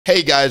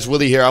Hey guys,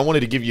 Willie here. I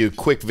wanted to give you a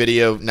quick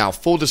video. Now,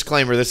 full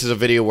disclaimer, this is a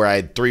video where I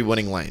had 3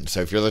 winning lanes.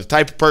 So if you're the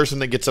type of person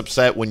that gets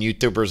upset when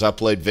YouTubers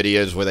upload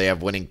videos where they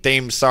have winning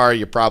themes, sorry,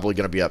 you're probably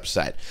going to be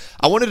upset.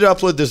 I wanted to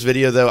upload this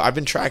video though. I've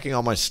been tracking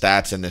all my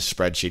stats in this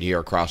spreadsheet here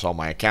across all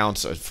my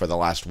accounts for the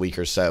last week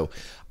or so.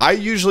 I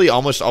usually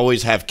almost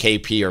always have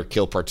KP or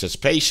kill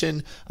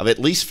participation of at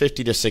least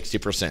 50 to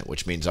 60%,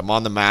 which means I'm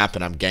on the map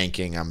and I'm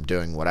ganking, I'm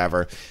doing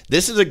whatever.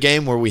 This is a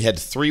game where we had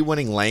 3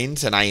 winning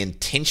lanes and I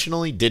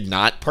intentionally did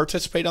not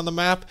participate on the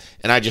map,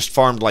 and I just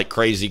farmed like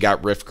crazy,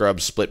 got rift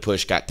grubs, split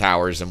push, got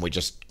towers, and we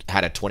just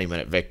had a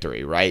 20-minute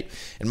victory, right?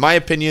 In my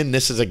opinion,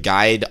 this is a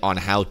guide on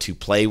how to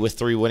play with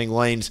 3 winning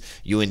lanes.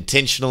 You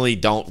intentionally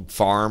don't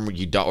farm,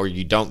 you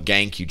don't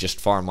gank, you just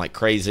farm like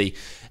crazy.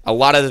 A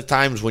lot of the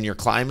times when you're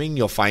climbing,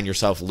 you'll find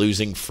yourself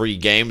losing free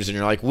games, and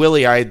you're like,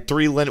 Willie, I had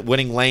 3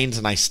 winning lanes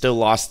and I still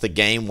lost the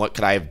game. What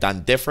could I have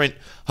done different?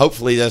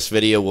 Hopefully this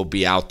video will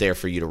be out there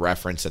for you to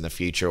reference in the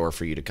future, or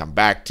for you to come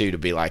back to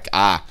be like,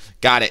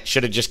 got it.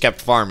 Should have just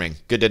kept farming.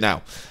 Good to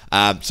know.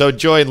 So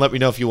enjoy and let me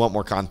know if you want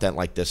more content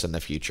like this in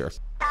the future.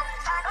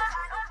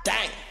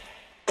 Dang.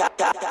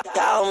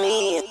 Call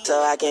me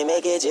so I can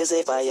make it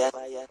juicy for you.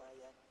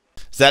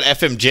 Is that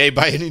FMJ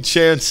by any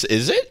chance?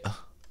 Is it?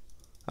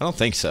 I don't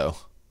think so.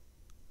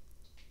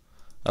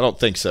 I don't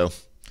think so.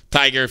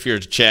 Tiger, if you're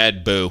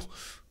Chad, boo.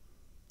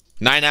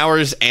 9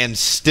 hours and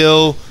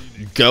still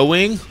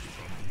going?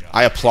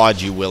 I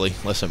applaud you, Willie.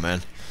 Listen,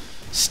 man.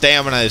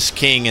 Stamina is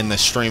king in the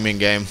streaming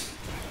game.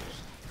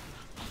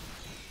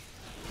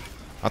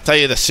 I'll tell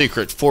you the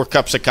secret. 4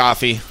 cups of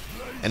coffee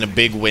and a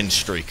big win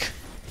streak.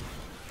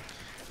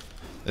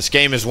 This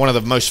game is one of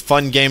the most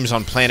fun games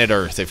on planet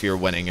Earth if you're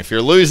winning. If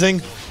you're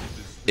losing,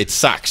 it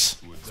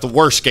sucks. It's the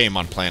worst game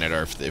on planet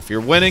Earth. If you're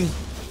winning,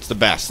 it's the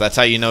best. That's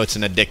how you know it's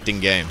an addicting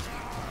game.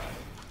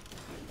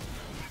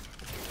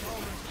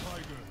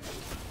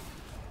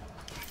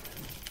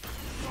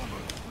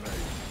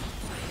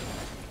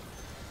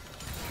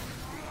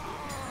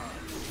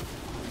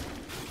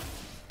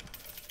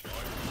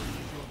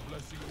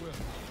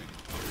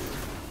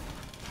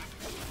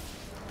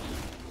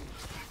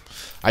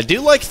 I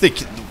do like the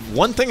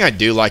one thing I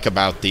do like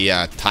about the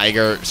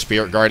Tiger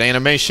Spirit Guard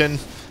animation.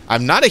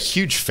 I'm not a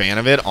huge fan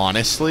of it,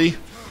 honestly.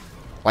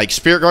 Like,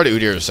 Spirit Guard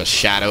Udyr is a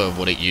shadow of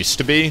what it used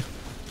to be.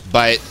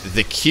 But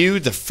the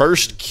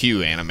first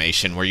Q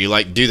animation where you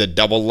like do the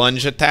double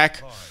lunge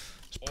attack,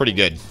 it's pretty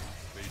good.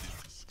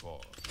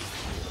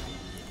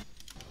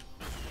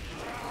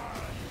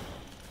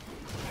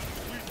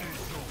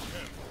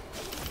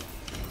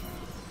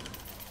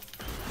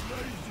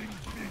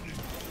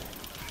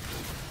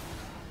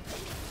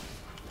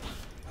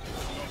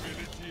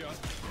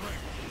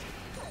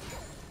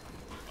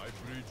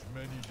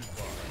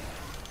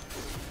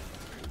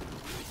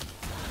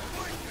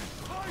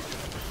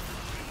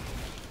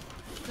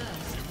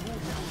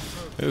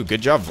 Ooh,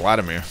 good job,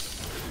 Vladimir.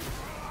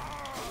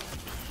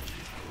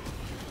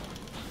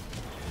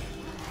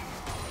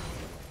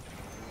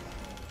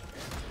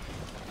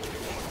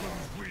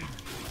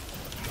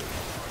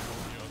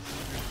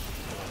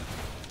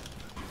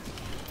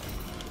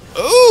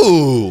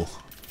 Ooh!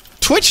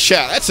 Twitch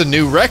chat, that's a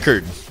new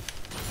record.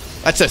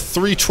 That's a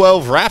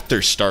 312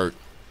 Raptor start.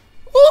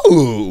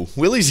 Ooh!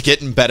 Willie's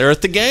getting better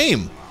at the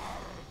game.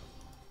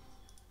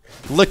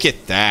 Look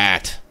at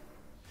that.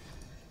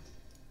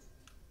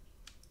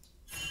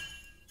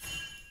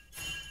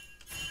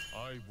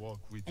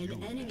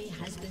 An enemy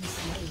has been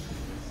slain.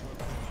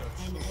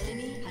 An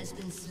enemy has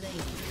been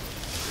slain.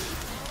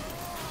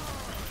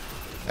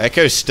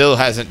 Echo still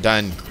hasn't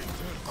done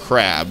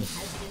crab.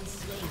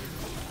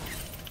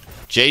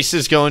 Jace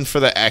is going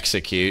for the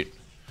execute.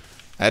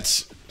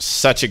 That's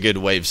such a good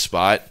wave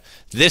spot.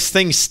 This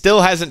thing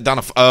still hasn't done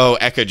a... Oh,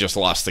 Echo just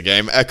lost the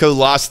game. Echo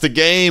lost the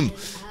game.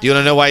 Do you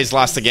want to know why he's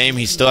lost the game?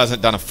 He still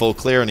hasn't done a full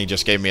clear, and he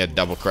just gave me a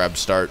double crab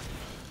start.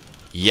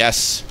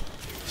 Yes,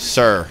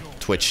 sir,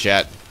 Twitch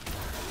chat.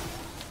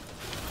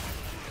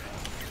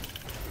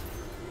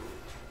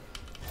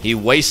 He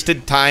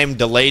wasted time,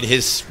 delayed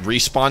his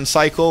respawn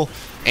cycle,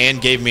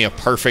 and gave me a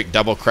perfect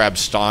double crab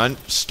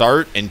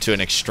start into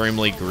an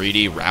extremely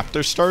greedy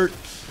Raptor start,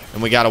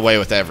 and we got away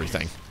with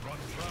everything.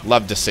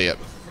 Love to see it.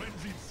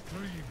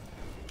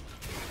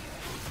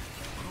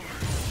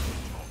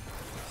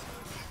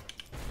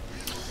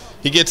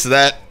 He gets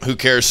that. Who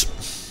cares?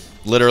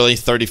 Literally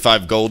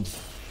 35 gold.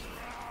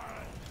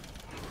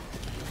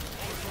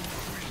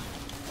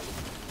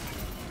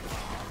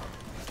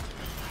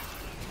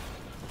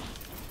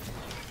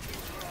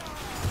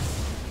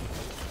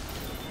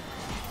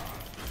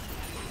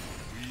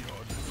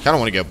 Kind of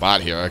want to go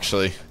bot here,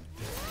 actually.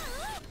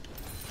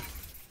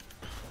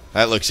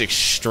 That looks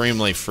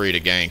extremely free to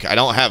gank. I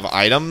don't have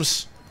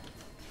items.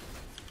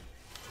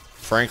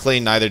 Frankly,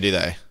 neither do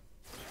they.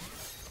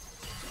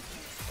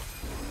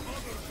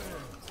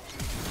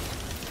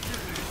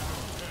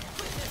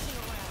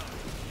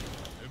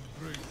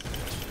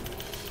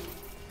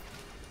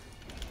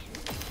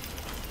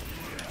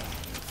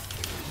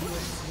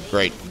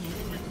 Great.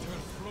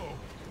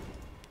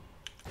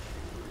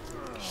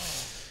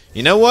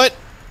 You know what?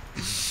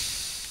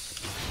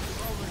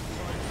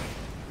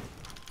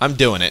 I'm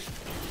doing it.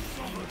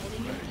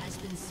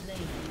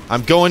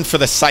 I'm going for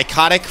the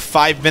psychotic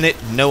 5-minute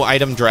no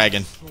item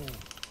dragon.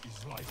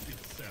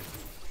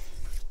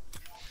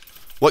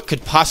 What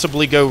could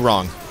possibly go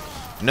wrong?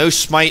 No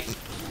smite,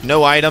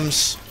 no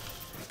items.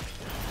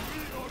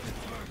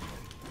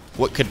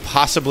 What could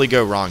possibly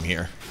go wrong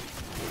here?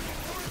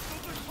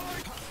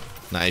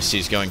 Nice,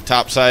 he's going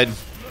topside.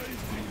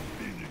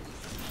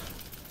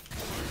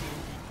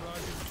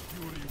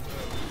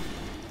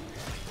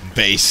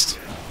 Based.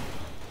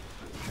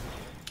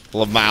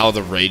 Lamau,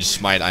 the rage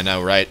smite, I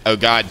know, right? Oh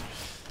god.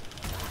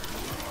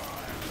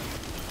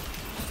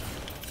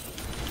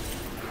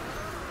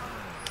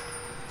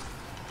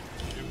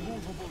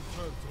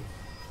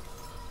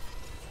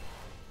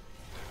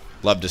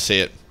 Love to see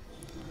it.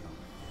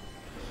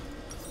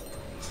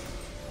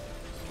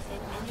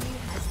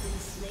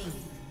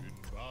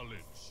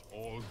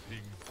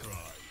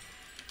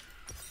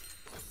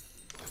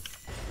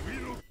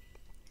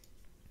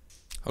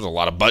 That was a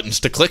lot of buttons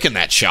to click in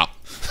that shop.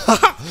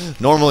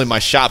 Normally my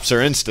shops are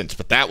instant,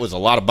 but that was a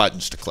lot of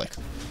buttons to click.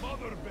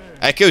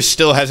 Echo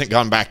still hasn't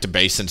gone back to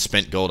base and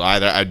spent gold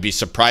either. I'd be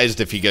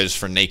surprised if he goes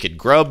for naked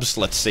grubs.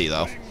 Let's see,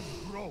 though.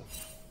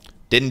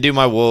 Didn't do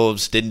my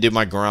wolves. Didn't do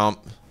my grump.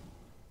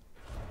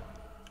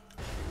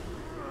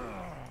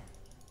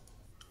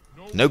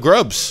 No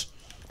grubs.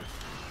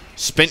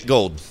 Spent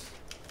gold.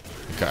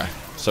 Okay.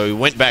 So he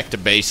went back to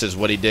base is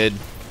what he did.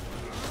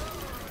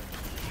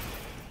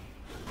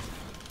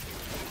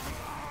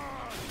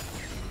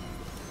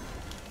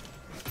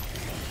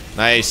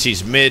 Nice,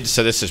 he's mid,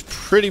 so this is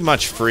pretty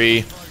much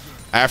free.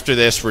 After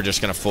this, we're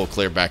just going to full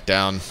clear back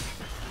down.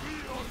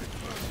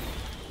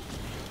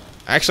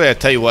 Actually, I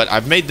tell you what,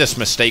 I've made this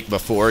mistake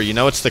before. You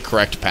know it's the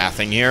correct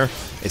pathing here.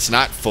 It's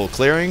not full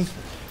clearing.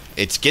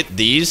 It's get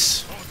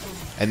these,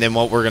 and then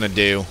what we're going to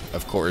do,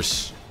 of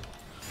course,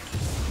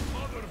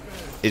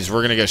 is we're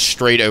going to go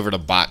straight over to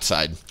bot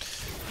side.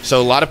 So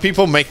a lot of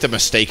people make the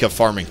mistake of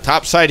farming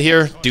top side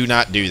here. Do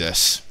not do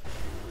this.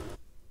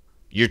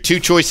 Your two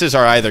choices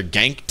are either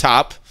gank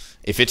top,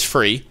 if it's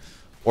free,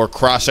 or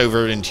cross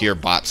over into your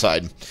bot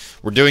side.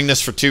 We're doing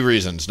this for two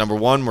reasons. Number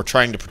one, we're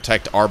trying to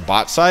protect our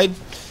bot side.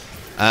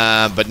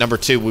 But number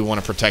two, we want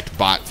to protect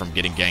bot from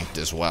getting ganked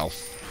as well.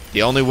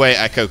 The only way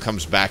Echo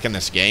comes back in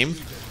this game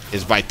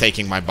is by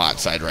taking my bot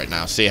side right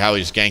now. See how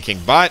he's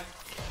ganking bot?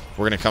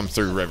 We're going to come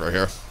through river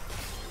here.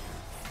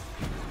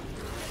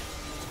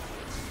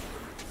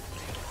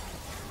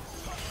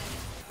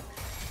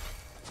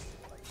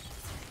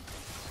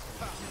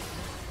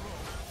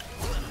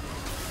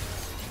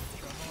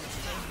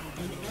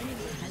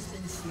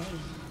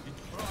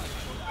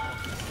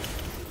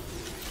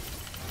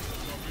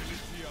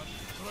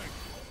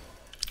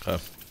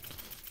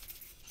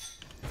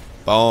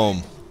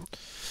 Boom.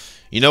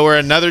 You know where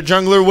another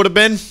jungler would have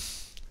been?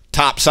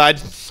 Topside,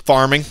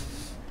 farming.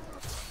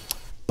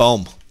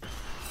 Boom.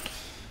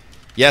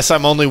 Yes,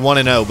 I'm only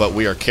 1-0, but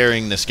we are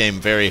carrying this game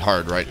very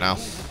hard right now.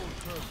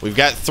 We've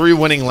got 3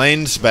 winning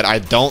lanes, but I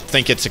don't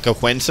think it's a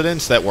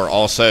coincidence that we're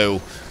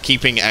also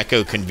keeping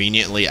Echo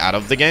conveniently out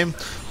of the game.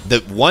 The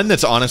one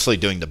that's honestly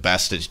doing the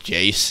best is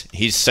Jace.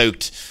 He's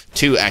soaked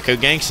 2 Echo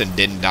ganks and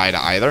didn't die to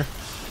either.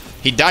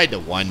 He died to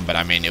 1, but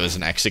I mean, it was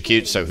an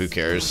execute, so who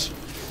cares?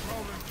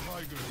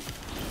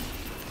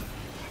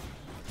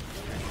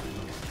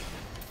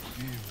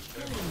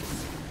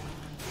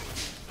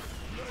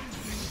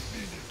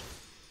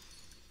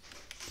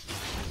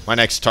 My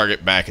next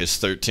target back is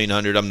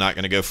 1300. I'm not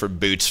going to go for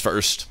boots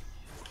first.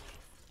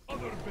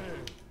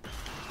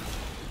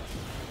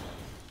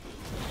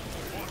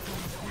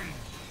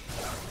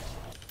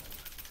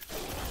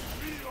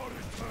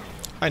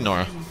 Hi,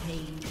 Nora.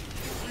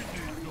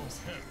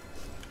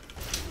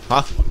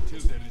 Huh?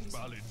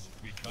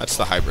 That's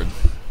the hybrid.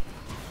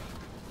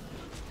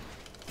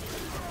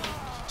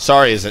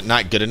 Sorry, is it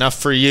not good enough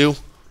for you?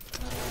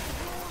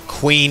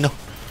 Queen.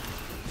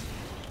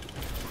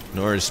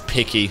 Nora's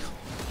picky.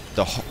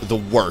 The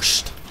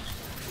worst.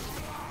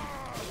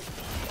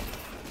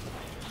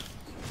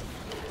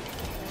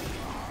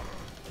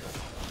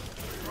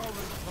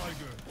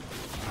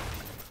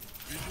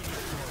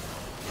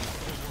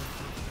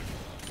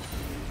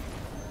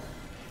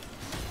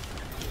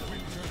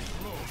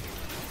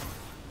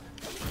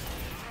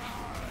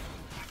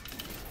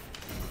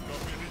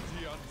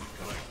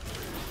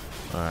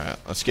 Alright,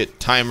 let's get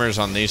timers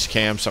on these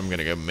camps. I'm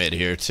gonna go mid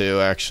here too,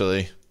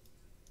 actually.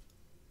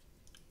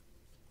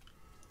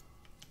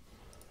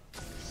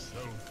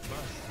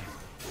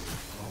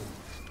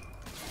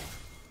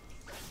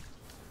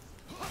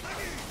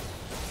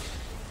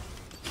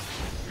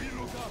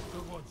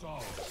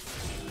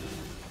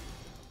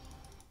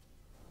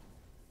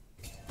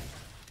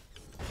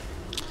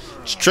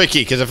 It's tricky,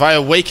 because if I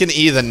awaken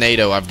E the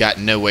NATO, I've got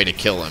no way to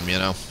kill him, you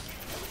know?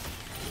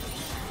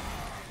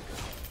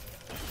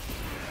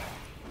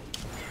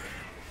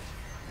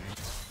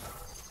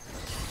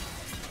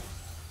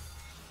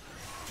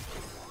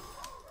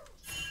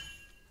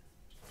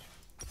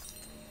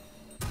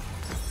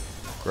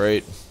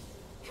 Great.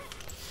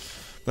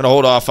 I'm going to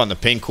hold off on the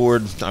pink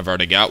cord. I've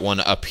already got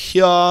one up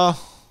here.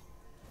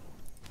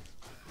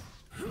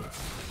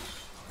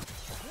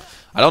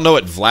 I don't know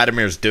what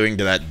Vladimir's doing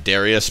to that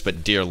Darius,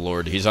 but dear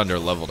lord, he's under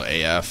leveled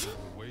AF.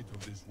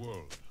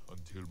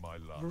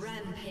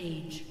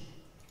 Rampage.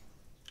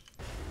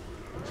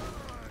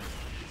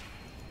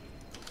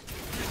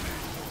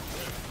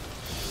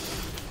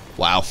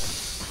 Wow.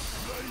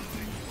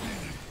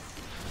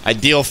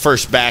 Ideal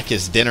first back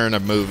is dinner and a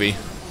movie.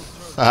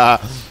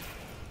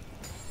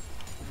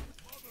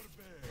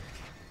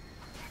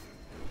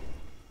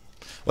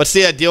 What's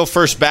the ideal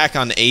first back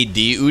on AD,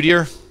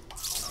 Udyr?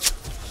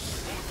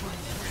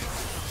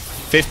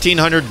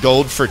 1,500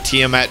 gold for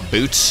Tiamat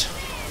boots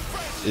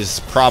is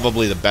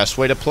probably the best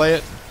way to play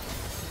it.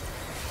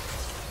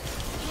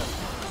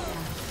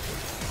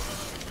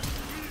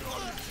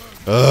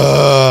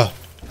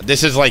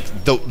 This is like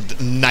the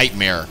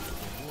nightmare.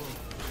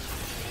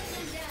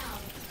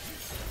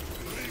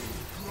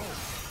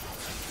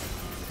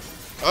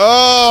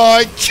 Oh,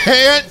 I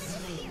can't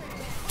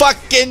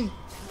fucking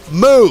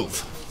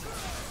move.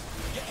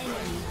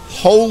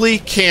 Holy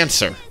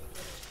cancer.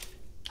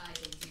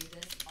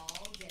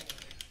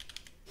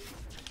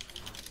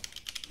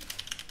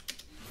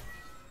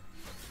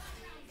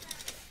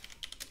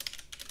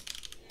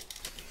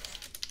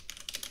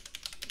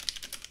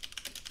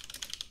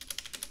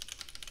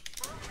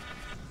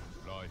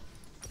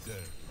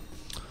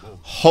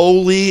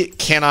 Holy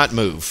cannot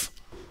move.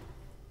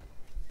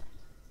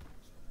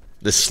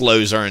 The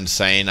slows are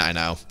insane, I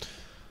know.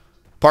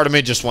 Part of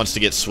me just wants to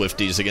get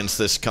Swifties against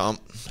this comp.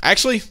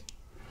 Actually,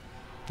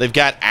 they've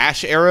got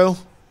Ash Arrow,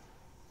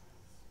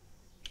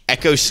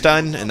 Echo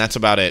Stun, and that's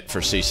about it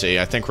for CC.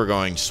 I think we're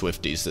going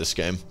Swifties this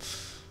game.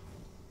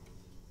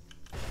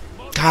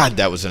 God,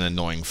 that was an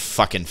annoying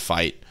fucking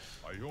fight.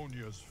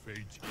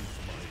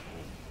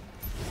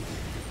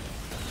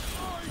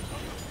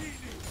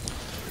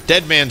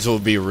 Deadman's will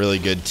be really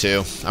good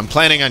too. I'm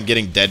planning on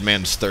getting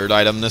Deadman's third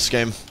item this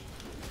game.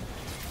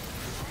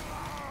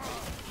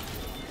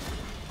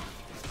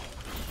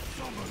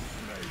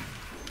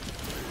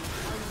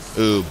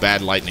 Ooh,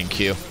 bad lightning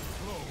Q.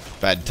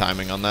 Bad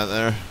timing on that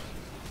there.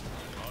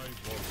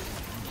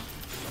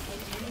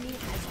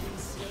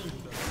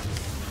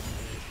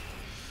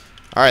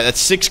 Alright, that's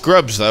 6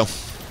 grubs though.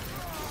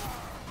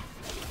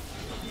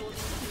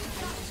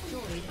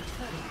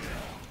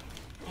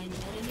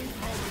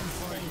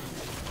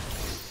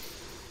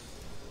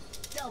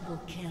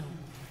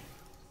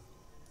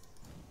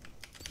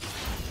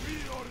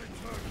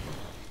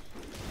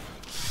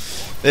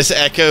 This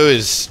Echo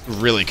is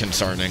really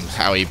concerning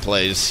how he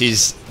plays.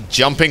 He's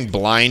jumping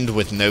blind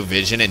with no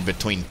vision in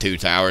between 2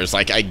 towers.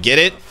 Like, I get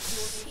it.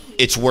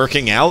 It's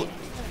working out.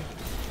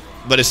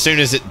 But as soon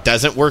as it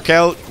doesn't work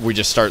out, we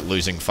just start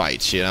losing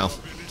fights, you know?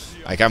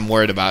 Like, I'm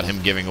worried about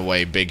him giving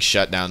away big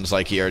shutdowns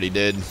like he already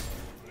did.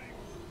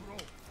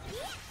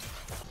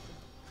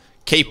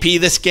 KP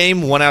this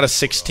game, 1 out of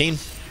 16.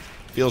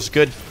 Feels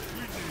good.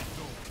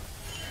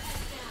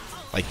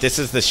 Like, this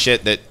is the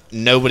shit that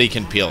nobody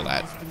can peel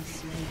that.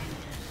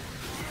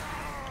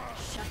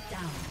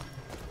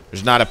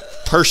 There's not a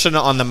person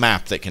on the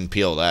map that can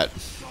peel that.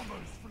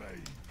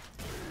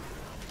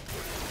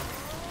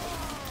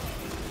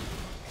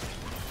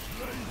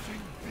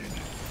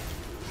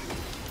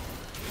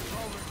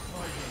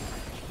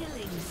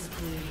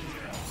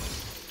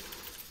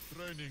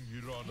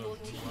 Your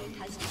team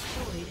has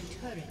destroyed a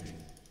turret.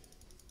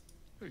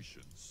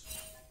 Patience.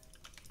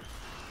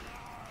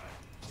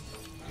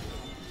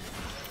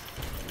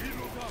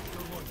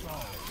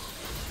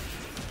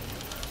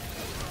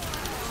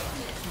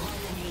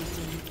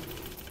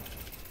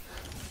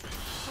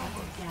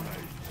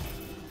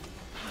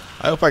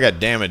 I hope I got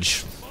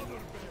damage.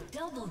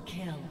 Double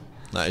kill.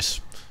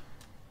 Nice.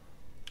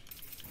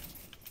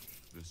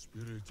 The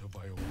spirit of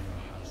Iona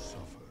has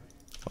suffered.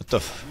 What the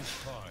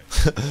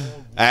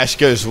f Ash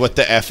goes, what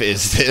the F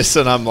is this?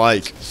 And I'm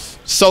like,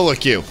 solo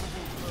queue.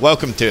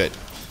 Welcome to it.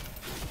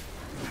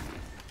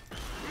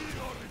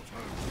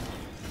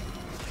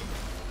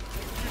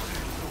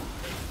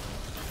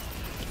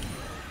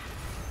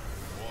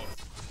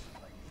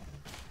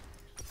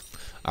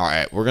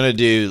 Alright, we're going to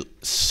do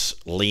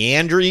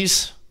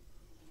Leandries.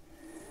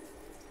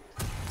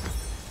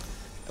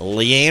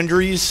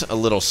 Leandries, a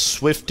little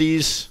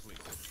Swifties.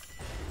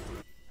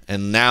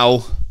 And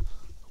now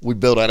we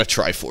build out a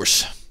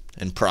Triforce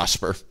and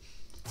prosper.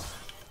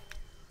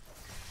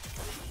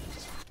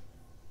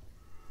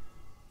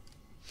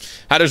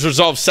 How does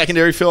Resolve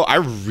secondary feel? I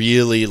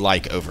really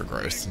like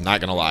Overgrowth,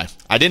 not gonna lie.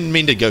 I didn't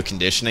mean to go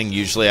Conditioning.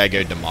 Usually I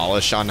go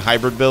Demolish on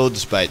hybrid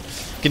builds, but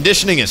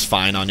Conditioning is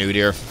fine on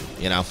Udyr.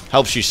 You know,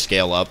 helps you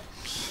scale up.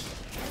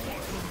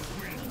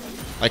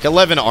 Like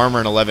 11 armor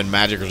and 11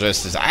 magic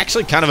resist is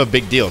actually kind of a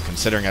big deal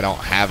considering I don't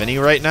have any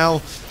right now.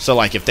 So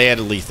like if they had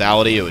a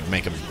lethality, it would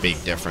make a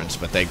big difference,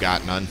 but they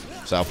got none.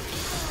 So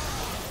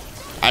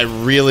I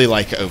really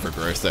like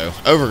Overgrowth though.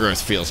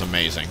 Overgrowth feels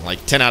amazing.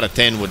 Like 10 out of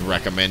 10 would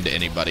recommend to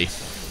anybody.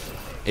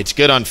 It's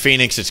good on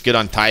Phoenix, it's good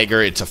on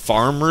Tiger, it's a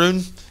farm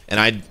rune. And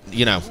I,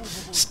 you know,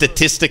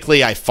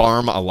 statistically I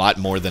farm a lot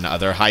more than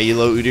other high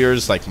elo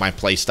Udyrs. Like my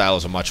playstyle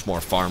is a much more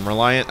farm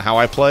reliant how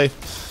I play.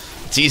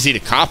 It's easy to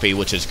copy,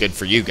 which is good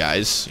for you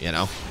guys, you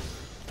know.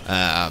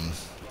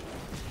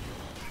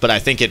 But I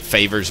think it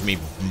favors me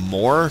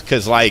more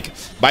because, like,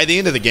 by the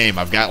end of the game,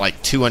 I've got like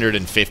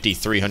 250,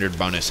 300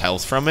 bonus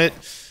health from it,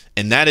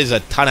 and that is a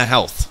ton of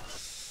health.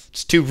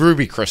 It's 2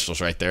 ruby crystals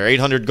right there,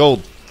 800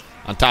 gold,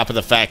 on top of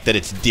the fact that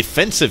it's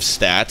defensive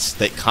stats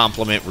that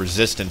complement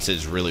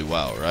resistances really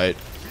well, right?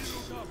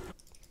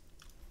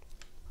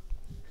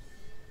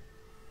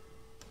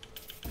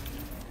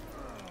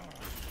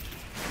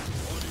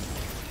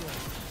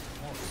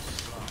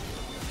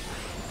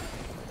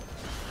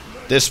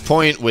 This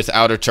point, with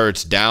outer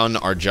turrets down,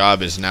 our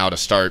job is now to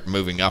start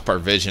moving up our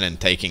vision and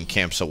taking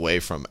camps away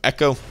from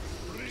Echo.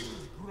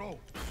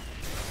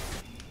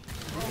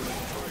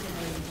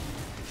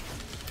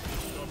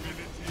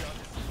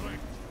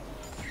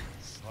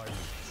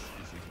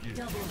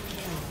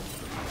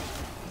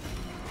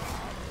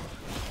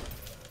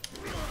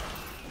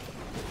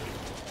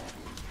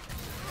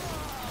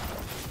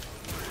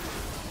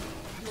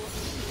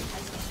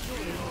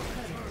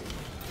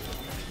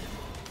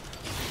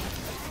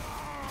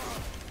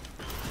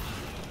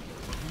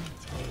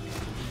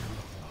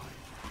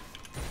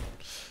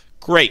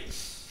 Great.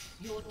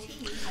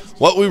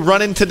 What we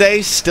running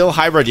today? Still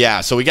hybrid,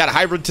 yeah. So we got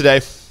hybrid today.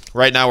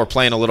 Right now we're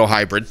playing a little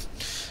hybrid.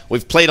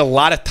 We've played a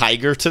lot of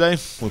Tiger today.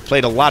 We've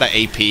played a lot of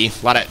AP.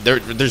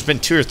 There's been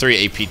 2 or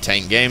 3 AP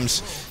tank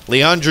games.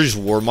 Leandre's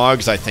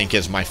Warmogs, I think,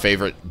 is my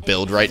favorite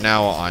build right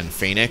now on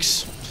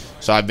Phoenix.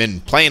 So I've been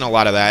playing a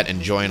lot of that,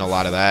 enjoying a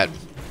lot of that.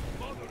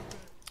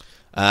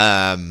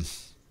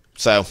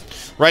 So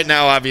right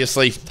now,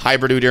 obviously,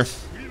 hybrid Udyr.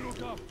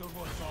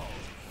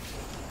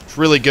 It's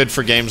really good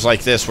for games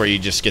like this where you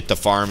just get the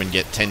farm and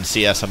get 10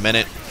 CS a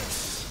minute.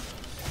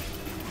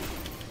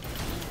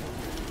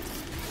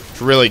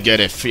 It's really good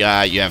if you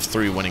have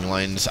 3 winning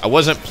lanes. I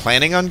wasn't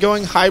planning on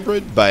going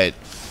hybrid, but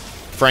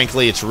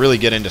frankly, it's really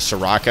good into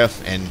Soraka,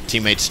 and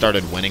teammates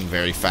started winning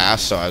very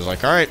fast, so I was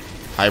like, alright,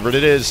 hybrid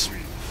it is.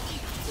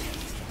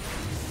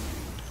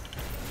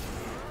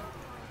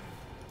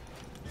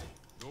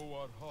 Though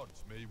our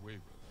hearts may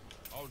waver,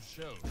 our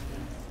shells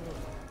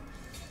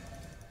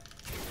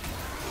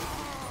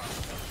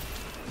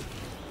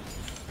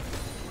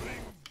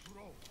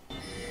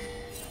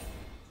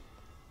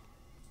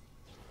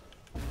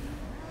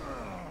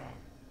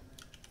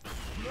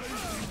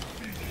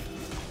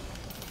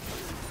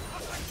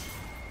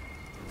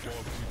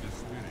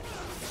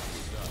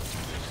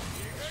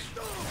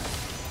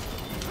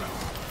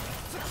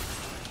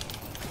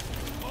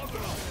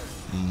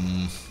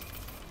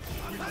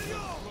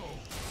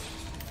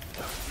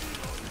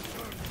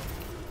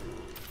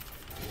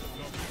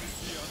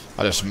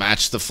I just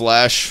matched the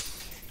flash.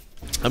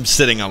 I'm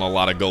sitting on a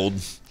lot of gold.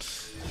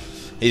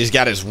 He's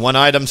got his 1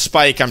 item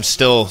spike. I'm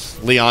still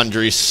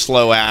Leandre's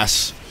slow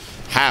ass.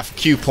 Half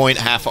Q point,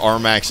 half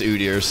Rmax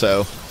Udyr,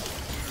 so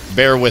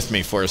bear with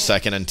me for a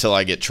second until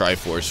I get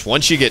Triforce.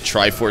 Once you get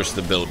Triforce,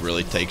 the build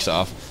really takes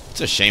off.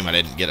 It's a shame I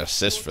didn't get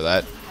assist for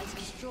that.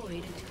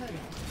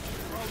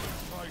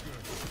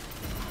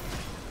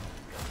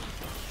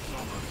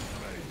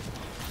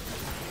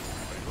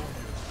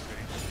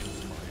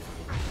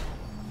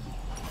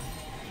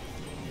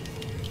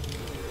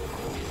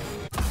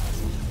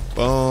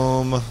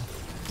 Boom.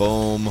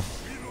 Boom.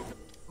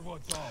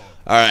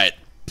 Alright.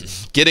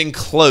 Getting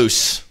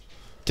close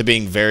to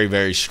being very,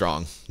 very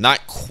strong.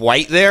 Not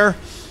quite there.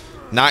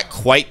 Not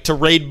quite to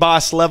raid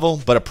boss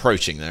level, but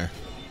approaching there.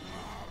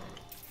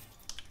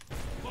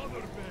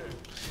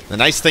 The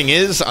nice thing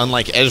is,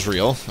 unlike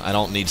Ezreal, I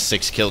don't need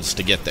 6 kills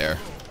to get there.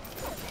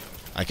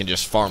 I can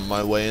just farm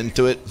my way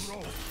into it.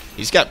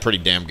 He's got pretty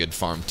damn good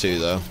farm too,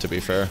 though, to be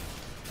fair.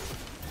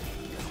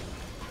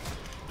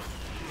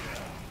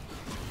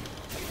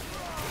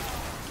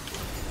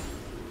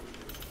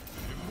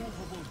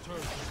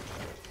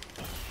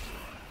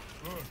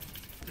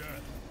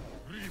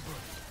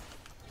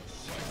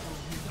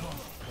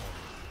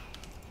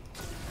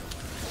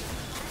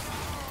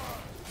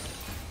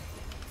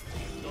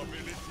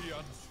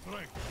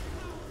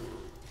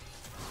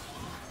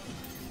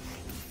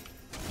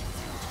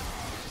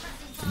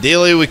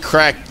 Ideally, we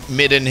crack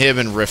mid-inhib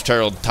and Rift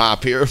Herald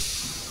top here. Your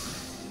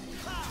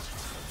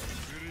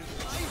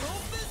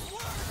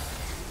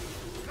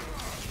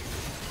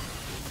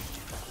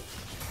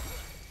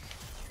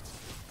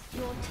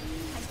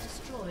team has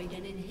destroyed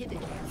an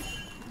inhibitor.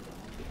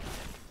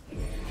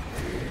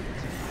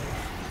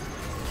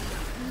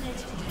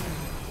 Legendary.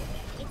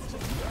 It's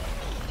just your team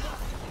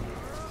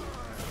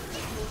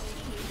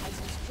has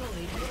destroyed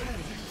a turret.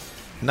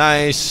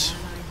 Nice.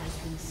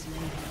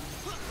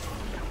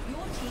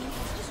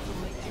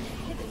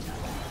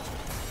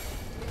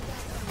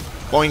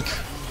 Boink.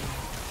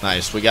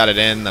 Nice, we got it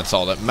in. That's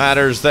all that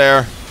matters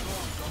there.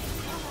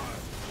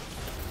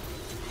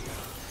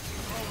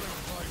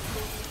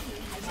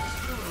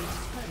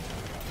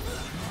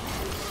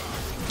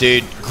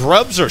 Dude,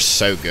 grubs are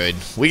so good.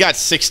 We got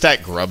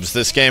 6-stack grubs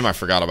this game. I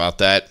forgot about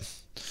that.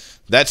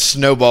 That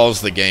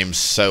snowballs the game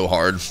so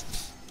hard.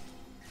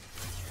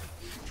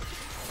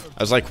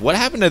 I was like, what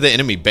happened to the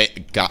enemy?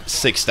 Got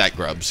 6-stack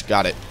grubs.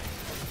 Got it.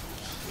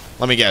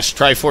 Let me guess.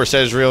 Triforce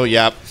Ezreal.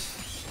 Yep.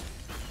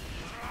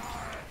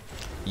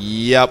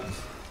 Yep.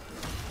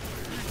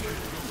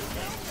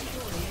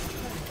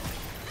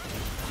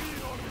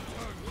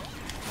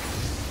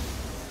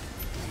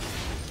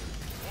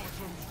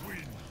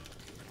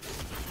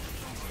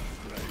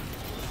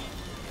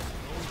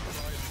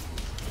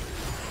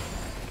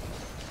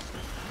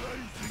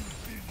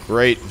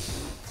 Great.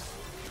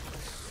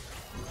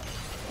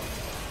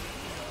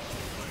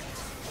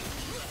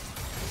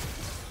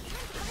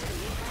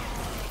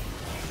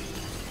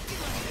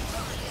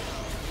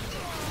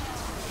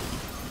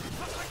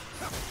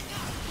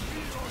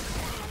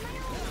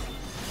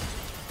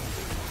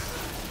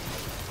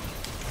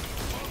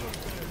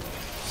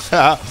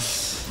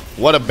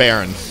 What a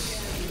Baron.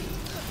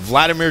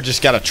 Vladimir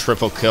just got a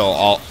triple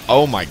kill.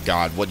 Oh my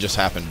god, what just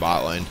happened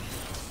bot lane?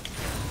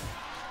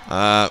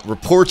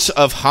 Reports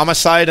of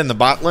homicide in the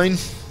bot lane.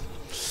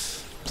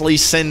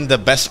 Please send the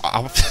best,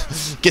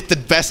 get the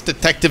best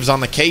detectives on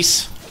the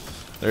case.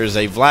 There's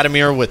a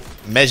Vladimir with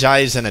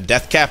Mejais and a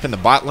death cap in the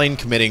bot lane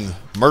committing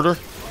murder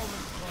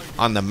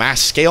on the mass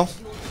scale.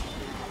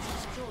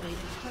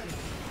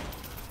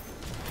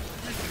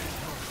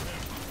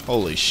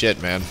 Holy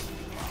shit, man.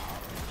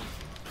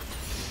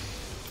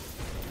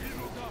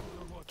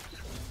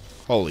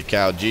 Holy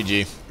cow,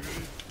 GG.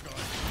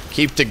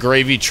 Keep the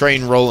gravy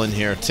train rolling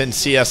here. 10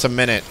 CS a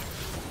minute.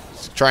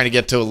 Trying to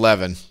get to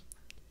 11.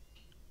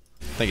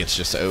 I think it's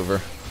just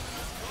over.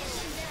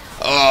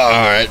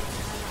 Alright.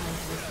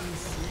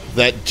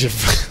 That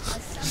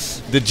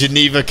the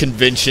Geneva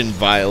Convention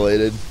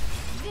violated.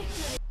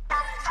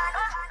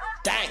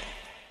 Dang.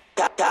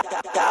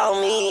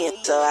 Call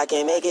me so I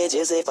can make it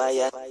juicy for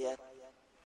ya.